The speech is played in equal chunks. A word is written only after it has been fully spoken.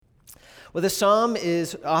Well, this psalm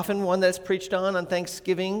is often one that's preached on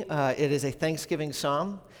Thanksgiving. It is a Thanksgiving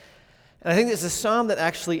psalm. And I think it's a psalm that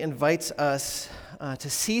actually invites us to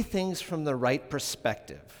see things from the right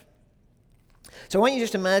perspective. So I want you to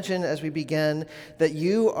just imagine as we begin that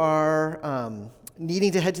you are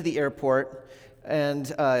needing to head to the airport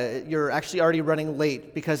and you're actually already running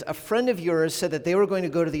late because a friend of yours said that they were going to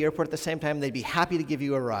go to the airport at the same time. They'd be happy to give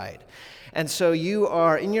you a ride. And so you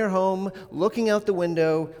are in your home, looking out the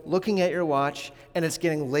window, looking at your watch, and it's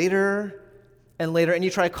getting later and later. And you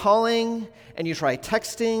try calling, and you try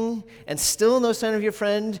texting, and still no sign of your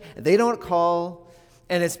friend. They don't call,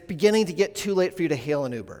 and it's beginning to get too late for you to hail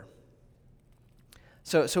an Uber.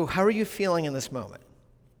 So how are you feeling in this moment?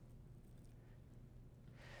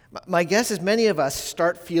 My guess is many of us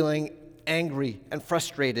start feeling angry and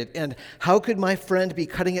frustrated, and how could my friend be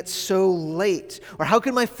cutting it so late? Or how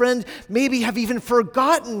could my friend maybe have even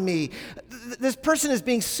forgotten me? This person is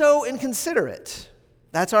being so inconsiderate.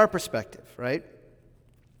 That's our perspective, right?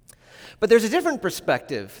 But there's a different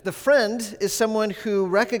perspective. The friend is someone who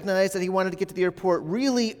recognized that he wanted to get to the airport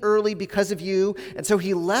really early because of you, and so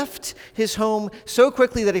he left his home so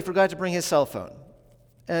quickly that he forgot to bring his cell phone.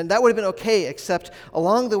 And that would have been okay, except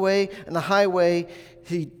along the way, in the highway,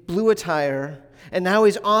 he blew a tire, and now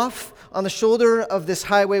he's off on the shoulder of this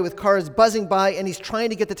highway with cars buzzing by, and he's trying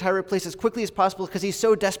to get the tire replaced as quickly as possible because he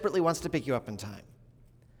so desperately wants to pick you up in time.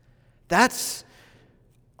 That's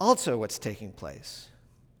also what's taking place.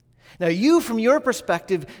 Now, you, from your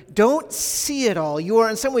perspective, don't see it all. You are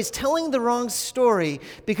in some ways telling the wrong story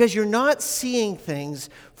because you're not seeing things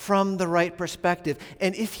from the right perspective.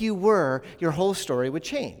 And if you were, your whole story would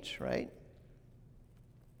change, right?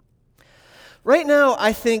 Right now,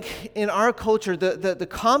 I think in our culture, the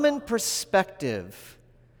common perspective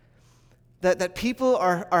that people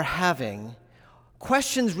are having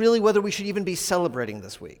questions really whether we should even be celebrating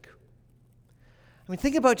this week. I mean,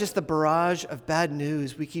 think about just the barrage of bad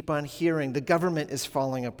news we keep on hearing. The government is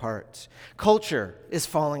falling apart. Culture is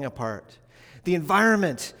falling apart. The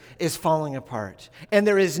environment is falling apart. And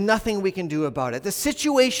there is nothing we can do about it. The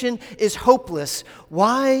situation is hopeless.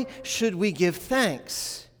 Why should we give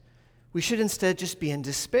thanks? We should instead just be in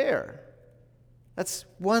despair. That's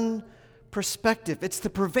one perspective. It's the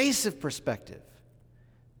pervasive perspective.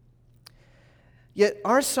 Yet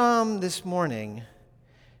our psalm this morning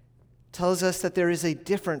tells us that there is a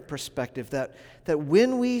different perspective, that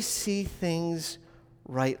when we see things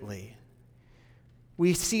rightly,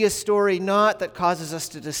 we see a story not that causes us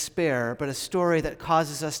to despair, but a story that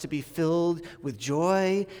causes us to be filled with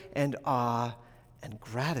joy and awe and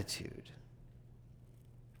gratitude.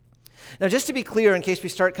 Now, just to be clear, in case we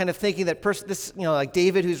start kind of thinking that like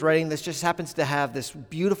David who's writing this just happens to have this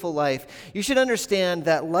beautiful life, you should understand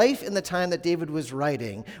that life in the time that David was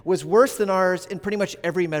writing was worse than ours in pretty much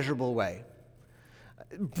every measurable way.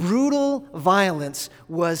 Brutal violence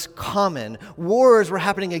was common. Wars were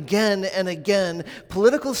happening again and again.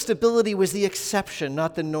 Political stability was the exception,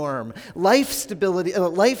 not the norm. Life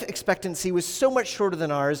expectancy was so much shorter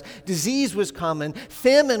than ours. Disease was common.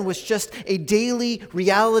 Famine was just a daily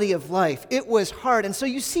reality of life. It was hard. And so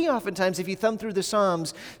you see oftentimes, if you thumb through the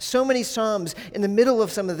Psalms, so many Psalms in the middle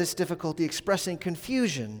of some of this difficulty expressing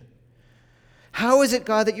confusion. How is it,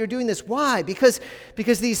 God, that you're doing this? Why? Because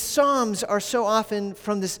these Psalms are so often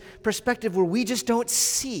from this perspective where we just don't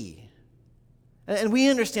see. And we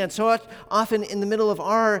understand so often in the middle of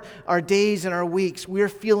our days and our weeks, we're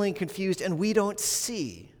feeling confused and we don't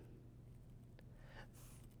see.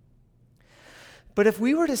 But if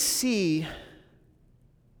we were to see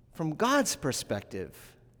from God's perspective,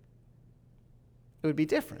 it would be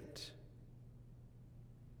different.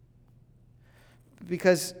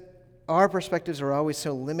 Because our perspectives are always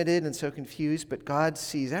so limited and so confused, but God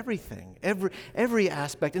sees everything, every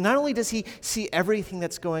aspect. And not only does he see everything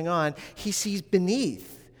that's going on, he sees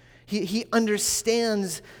beneath. He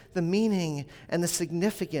understands the meaning and the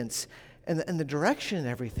significance and the direction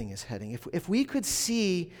everything is heading. If we could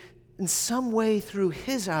see in some way through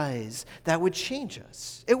his eyes, that would change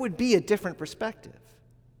us. It would be a different perspective.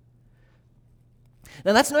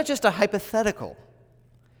 Now, that's not just a hypothetical.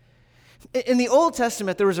 In the Old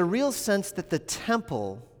Testament, there was a real sense that the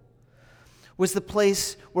temple was the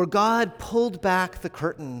place where God pulled back the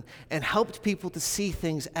curtain and helped people to see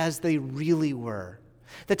things as they really were.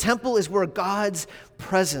 The temple is where God's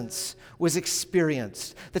presence was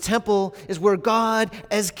experienced. The temple is where God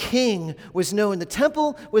as King was known. The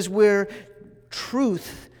temple was where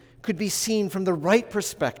truth could be seen from the right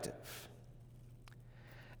perspective.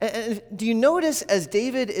 And do you notice as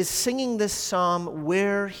David is singing this psalm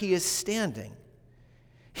where he is standing?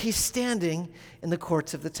 He's standing in the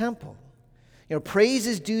courts of the temple. Praise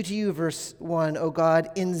is due to you, verse 1, O God,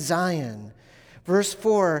 in Zion. Verse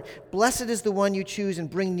 4, blessed is the one you choose and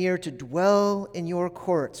bring near to dwell in your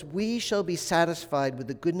courts. We shall be satisfied with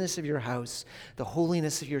the goodness of your house, the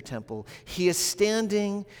holiness of your temple. He is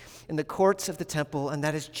standing in the courts of the temple, and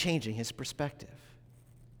that is changing his perspective.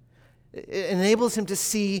 It enables him to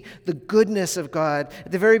see the goodness of God.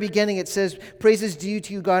 At the very beginning, it says, praise is due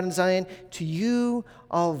to you, God in Zion. To you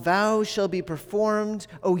all vows shall be performed,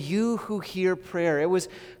 O you who hear prayer. It was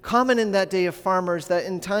common in that day of farmers that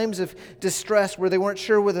in times of distress where they weren't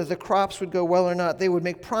sure whether the crops would go well or not, they would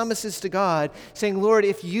make promises to God saying, Lord,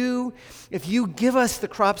 if you give us the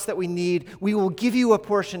crops that we need, we will give you a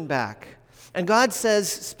portion back. And God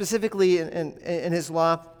says specifically in his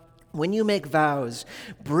law, when you make vows,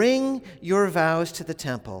 bring your vows to the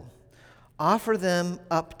temple, offer them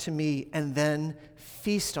up to me, and then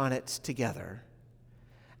feast on it together.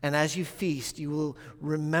 And as you feast, you will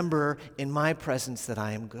remember in my presence that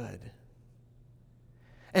I am good.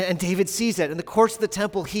 And David sees that. In the courts of the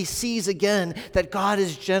temple, he sees again that God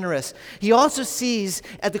is generous. He also sees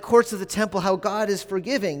at the courts of the temple how God is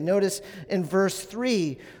forgiving. Notice in verse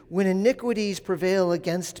 3, when iniquities prevail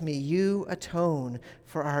against me, you atone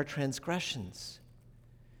for our transgressions.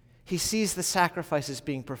 He sees the sacrifices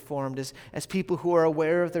being performed as people who are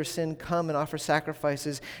aware of their sin come and offer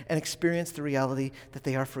sacrifices and experience the reality that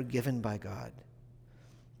they are forgiven by God.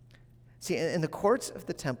 See, in the courts of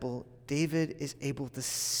the temple, David is able to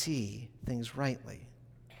see things rightly.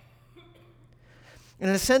 And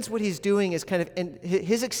in a sense, what he's doing is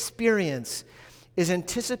his experience is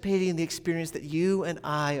anticipating the experience that you and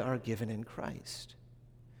I are given in Christ.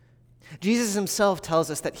 Jesus himself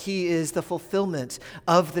tells us that he is the fulfillment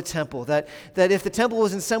of the temple, that if the temple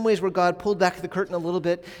was in some ways where God pulled back the curtain a little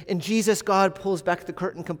bit, in Jesus, God pulls back the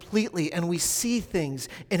curtain completely, and we see things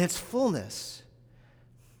in its fullness.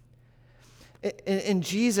 In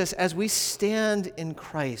Jesus, as we stand in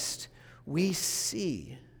Christ, we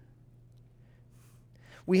see.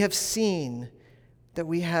 We have seen that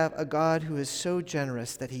we have a God who is so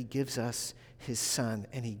generous that he gives us his Son,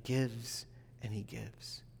 and he gives and he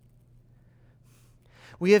gives.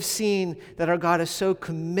 We have seen that our God is so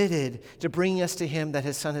committed to bringing us to him that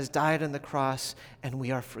his Son has died on the cross, and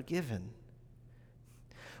we are forgiven.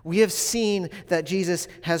 We have seen that Jesus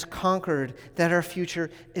has conquered, that our future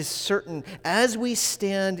is certain. As we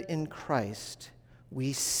stand in Christ,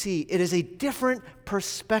 we see it is a different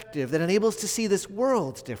perspective that enables us to see this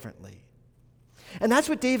world differently. And that's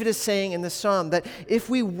what David is saying in the psalm, that if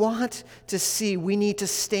we want to see, we need to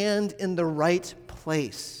stand in the right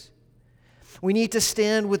place. We need to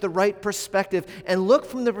stand with the right perspective and look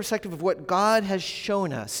from the perspective of what God has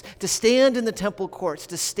shown us, to stand in the temple courts,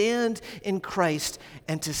 to stand in Christ,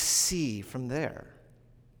 and to see from there.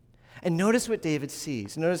 And notice what David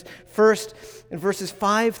sees. Notice first in verses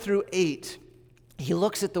 5 through 8, he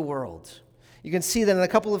looks at the world. You can see that in a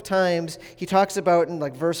couple of times he talks about in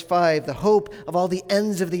verse 5, the hope of all the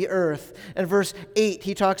ends of the earth. And verse 8,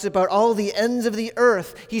 he talks about all the ends of the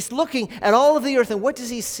earth. He's looking at all of the earth, and what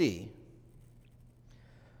does he see?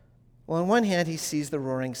 Well, on one hand, he sees the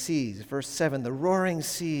roaring seas. Verse 7, the roaring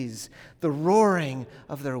seas, the roaring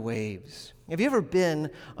of their waves. Have you ever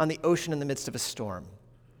been on the ocean in the midst of a storm?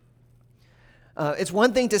 It's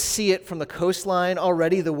one thing to see it from the coastline.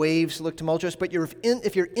 Already the waves look tumultuous, but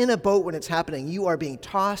if you're in a boat when it's happening, you are being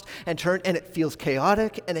tossed and turned, and it feels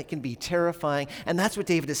chaotic, and it can be terrifying. And that's what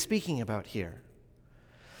David is speaking about here.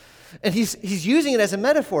 And he's using it as a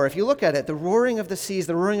metaphor. If you look at it, the roaring of the seas,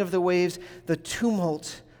 the roaring of the waves, the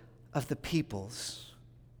tumult of the peoples.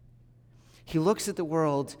 He looks at the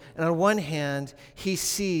world, and on one hand, he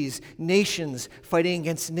sees nations fighting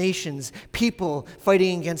against nations, people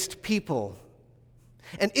fighting against people.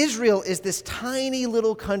 And Israel is this tiny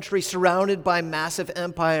little country surrounded by massive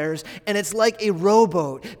empires, and it's like a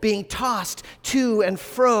rowboat being tossed to and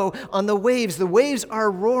fro on the waves. The waves are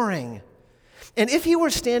roaring. And if you were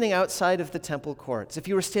standing outside of the temple courts, if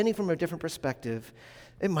you were standing from a different perspective,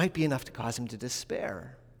 it might be enough to cause him to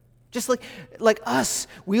despair. Just like us,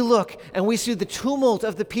 we look and we see the tumult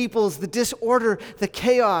of the peoples, the disorder, the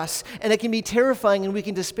chaos, and it can be terrifying and we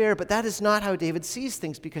can despair, but that is not how David sees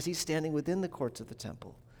things because he's standing within the courts of the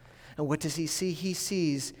temple. And what does he see? He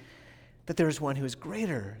sees that there is one who is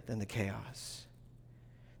greater than the chaos,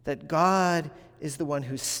 that God is the one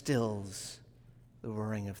who stills the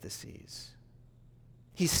roaring of the seas.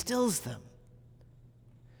 He stills them.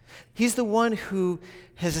 He's the one who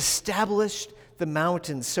has established the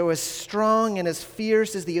mountains. So as strong and as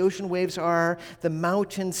fierce as the ocean waves are, the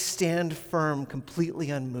mountains stand firm, completely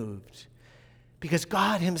unmoved, because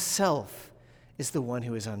God himself is the one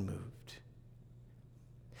who is unmoved.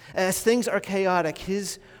 As things are chaotic,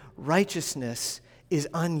 his righteousness is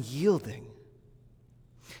unyielding.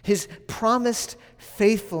 His promised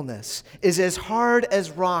faithfulness is as hard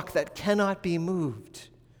as rock that cannot be moved.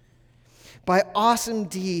 By awesome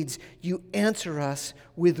deeds, you answer us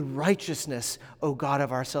with righteousness, O God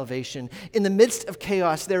of our salvation. In the midst of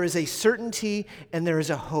chaos, there is a certainty and there is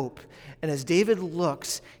a hope. And as David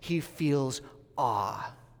looks, he feels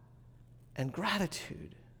awe and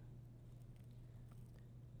gratitude.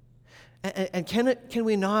 And can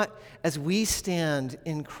we not, as we stand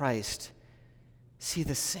in Christ, see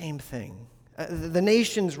the same thing? The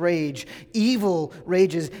nations rage, evil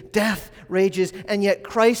rages, death rages, and yet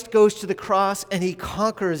Christ goes to the cross and he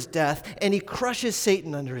conquers death and he crushes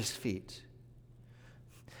Satan under his feet.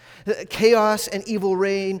 Chaos and evil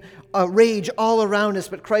rage all around us,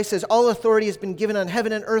 but Christ says, all authority has been given on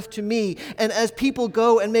heaven and earth to me. And as people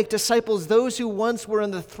go and make disciples, those who once were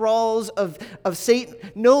in the thralls of Satan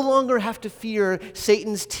no longer have to fear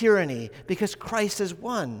Satan's tyranny because Christ has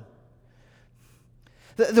won.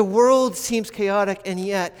 The world seems chaotic, and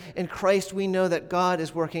yet in Christ we know that God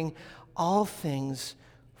is working all things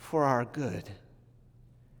for our good,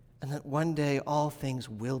 and that one day all things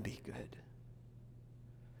will be good.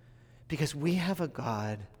 Because we have a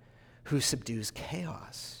God who subdues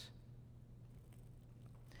chaos.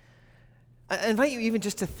 I invite you even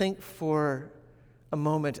just to think for a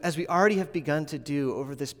moment, as we already have begun to do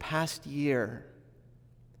over this past year.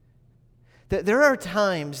 There are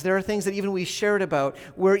times, there are things that even we shared about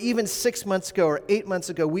where even 6 months ago or 8 months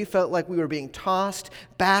ago, we felt like we were being tossed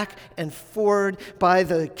back and forward by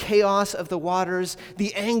the chaos of the waters.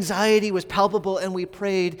 The anxiety was palpable and we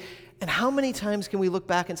prayed. And how many times can we look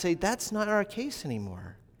back and say, that's not our case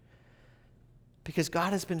anymore? Because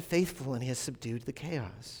God has been faithful and he has subdued the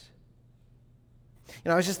chaos.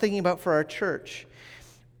 I was just thinking about for our church.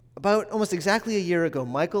 About almost exactly a year ago,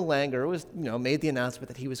 Michael Langer made the announcement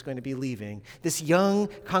that he was going to be leaving this young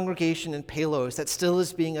congregation in Palos that still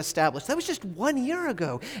is being established. That was just 1 year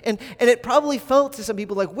ago. And it probably felt to some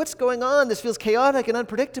people like, what's going on? This feels chaotic and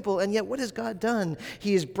unpredictable. And yet, what has God done?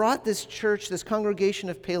 He has brought this church, this congregation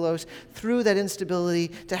of Palos, through that instability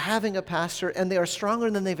to having a pastor, and they are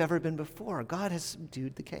stronger than they've ever been before. God has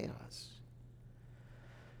subdued the chaos.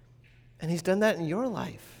 And he's done that in your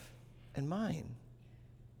life and mine.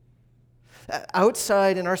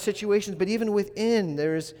 Outside in our situations, but even within,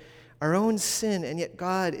 there's our own sin, and yet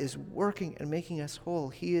God is working and making us whole.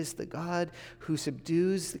 He is the God who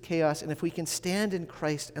subdues the chaos, and if we can stand in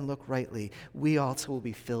Christ and look rightly, we also will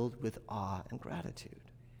be filled with awe and gratitude.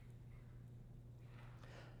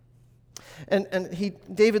 And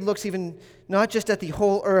David looks even not just at the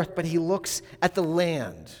whole earth, but he looks at the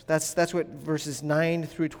land. That's what verses 9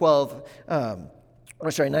 through 12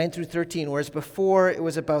 9 through 13, whereas before it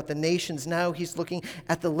was about the nations, now he's looking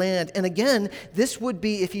at the land. And again, this would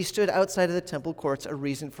be, if he stood outside of the temple courts, a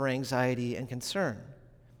reason for anxiety and concern.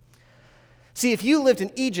 See, if you lived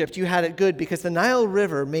in Egypt, you had it good because the Nile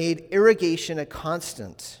River made irrigation a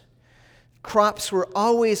constant. Crops were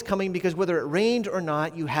always coming because whether it rained or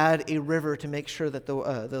not, you had a river to make sure that the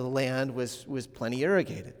land was plenty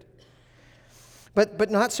irrigated. But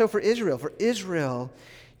not so for Israel. For Israel,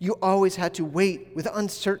 you always had to wait with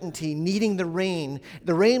uncertainty, needing the rain.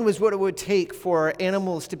 The rain was what it would take for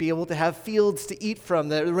animals to be able to have fields to eat from.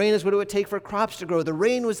 The rain is what it would take for crops to grow. The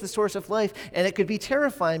rain was the source of life, and it could be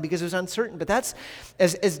terrifying because it was uncertain. But that's,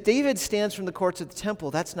 as David stands from the courts of the temple,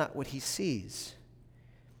 that's not what he sees.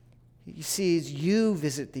 He sees you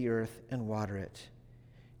visit the earth and water it.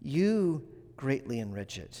 You greatly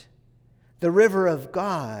enrich it. The river of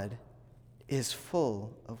God is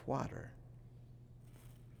full of water.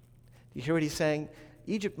 You hear what he's saying?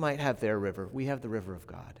 Egypt might have their river. We have the river of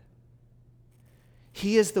God.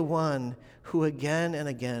 He is the one who again and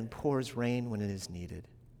again pours rain when it is needed.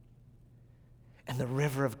 And the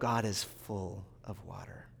river of God is full of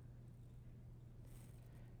water.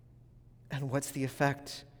 And what's the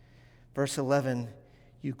effect? Verse 11,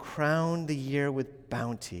 you crown the year with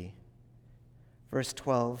bounty. Verse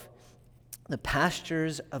 12, the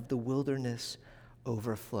pastures of the wilderness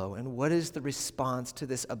overflow. And what is the response to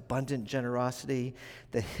this abundant generosity?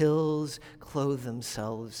 The hills clothe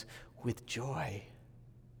themselves with joy.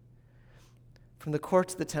 From the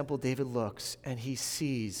courts of the temple, David looks and he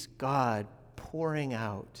sees God pouring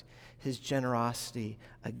out his generosity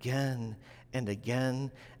again and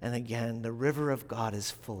again and again. The river of God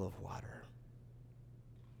is full of water.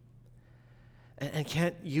 And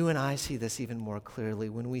can't you and I see this even more clearly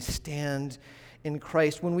when we stand in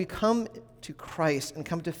Christ. When we come to Christ and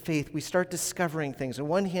come to faith, we start discovering things. On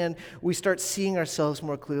one hand, we start seeing ourselves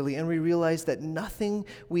more clearly, and we realize that nothing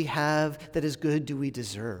we have that is good do we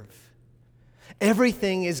deserve.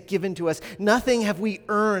 Everything is given to us. Nothing have we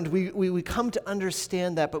earned. We come to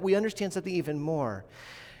understand that, but we understand something even more.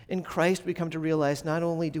 In Christ, we come to realize not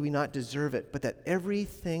only do we not deserve it, but that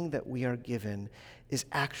everything that we are given is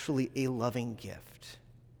actually a loving gift.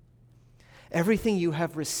 Everything you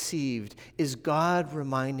have received is God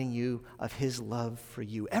reminding you of his love for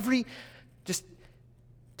you. Just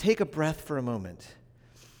take a breath for a moment.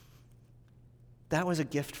 That was a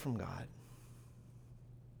gift from God.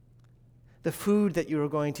 The food that you are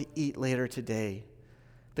going to eat later today,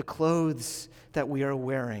 the clothes that we are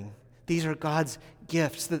wearing, these are God's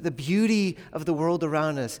gifts. The beauty of the world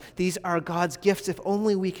around us, these are God's gifts if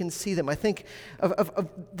only we can see them. I think of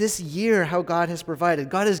this year, how God has provided.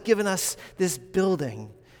 God has given us this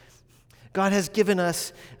building. God has given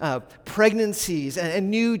us pregnancies and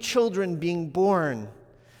new children being born.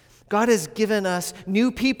 God has given us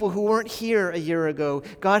new people who weren't here a year ago.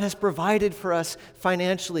 God has provided for us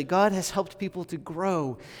financially. God has helped people to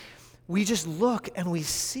grow. We just look and we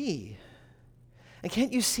see. And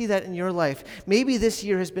can't you see that in your life? Maybe this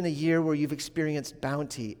year has been a year where you've experienced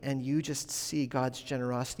bounty and you just see God's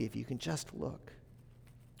generosity if you can just look.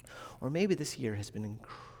 Or maybe this year has been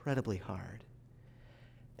incredibly hard.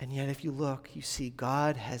 And yet if you look, you see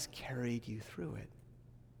God has carried you through it.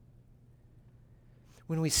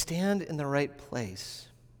 When we stand in the right place,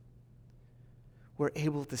 we're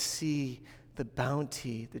able to see the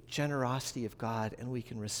bounty, the generosity of God, and we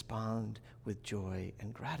can respond with joy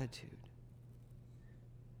and gratitude.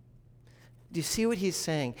 Do you see what he's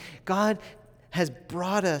saying? God has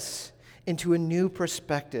brought us into a new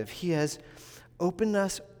perspective. He has opened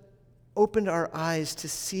our eyes to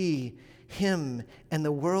see him and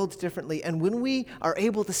the world differently. And when we are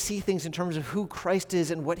able to see things in terms of who Christ is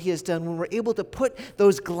and what he has done, when we're able to put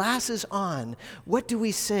those glasses on, what do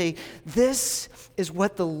we say? This is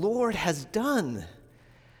what the Lord has done.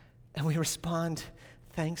 And we respond,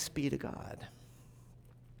 thanks be to God.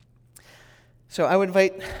 So I want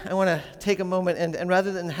to take a moment, and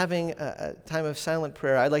rather than having a time of silent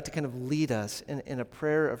prayer, I'd like to kind of lead us in a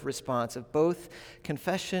prayer of response of both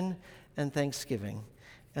confession and thanksgiving.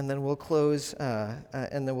 And then we'll close,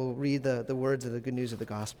 and then we'll read the words of the good news of the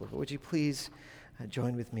gospel. But would you please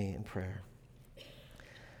join with me in prayer?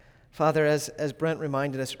 Father, as Brent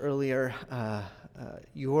reminded us earlier,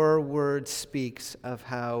 your word speaks of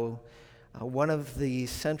how one of the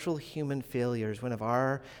central human failures, one of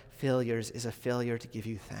our failures, is a failure to give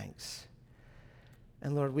you thanks.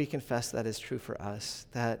 And Lord, we confess that is true for us,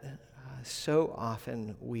 that so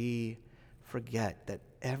often we forget that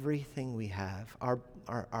everything we have,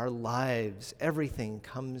 our lives, everything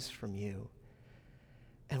comes from you.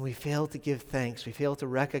 And we fail to give thanks. We fail to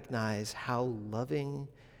recognize how loving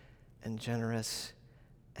and generous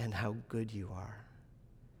and how good you are.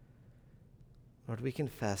 Lord, we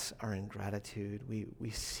confess our ingratitude. We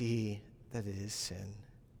see that it is sin.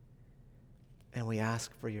 And we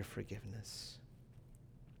ask for your forgiveness.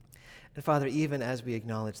 And Father, even as we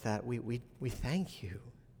acknowledge that, we thank you.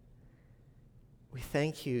 We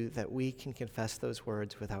thank you that we can confess those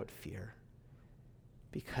words without fear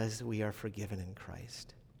because we are forgiven in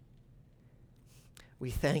Christ. We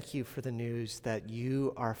thank you for the news that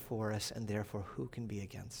you are for us and therefore who can be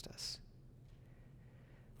against us.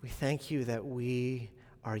 We thank you that we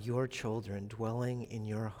are your children dwelling in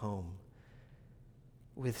your home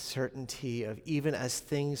with certainty of, even as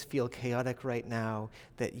things feel chaotic right now,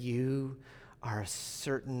 that you are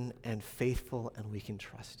certain and faithful and we can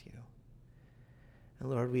trust you. And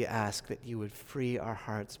Lord, we ask that you would free our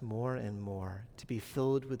hearts more and more to be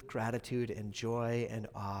filled with gratitude and joy and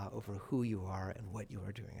awe over who you are and what you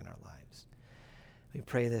are doing in our lives. We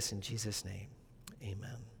pray this in Jesus' name.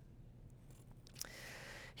 Amen.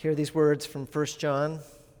 Hear these words from 1 John.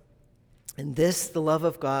 In this, the love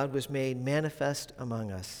of God was made manifest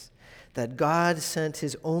among us, that God sent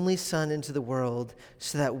his only Son into the world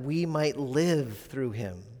so that we might live through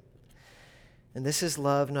him. And this is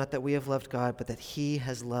love, not that we have loved God, but that he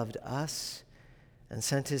has loved us and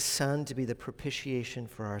sent his Son to be the propitiation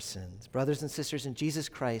for our sins. Brothers and sisters, in Jesus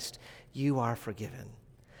Christ, you are forgiven.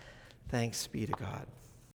 Thanks be to God.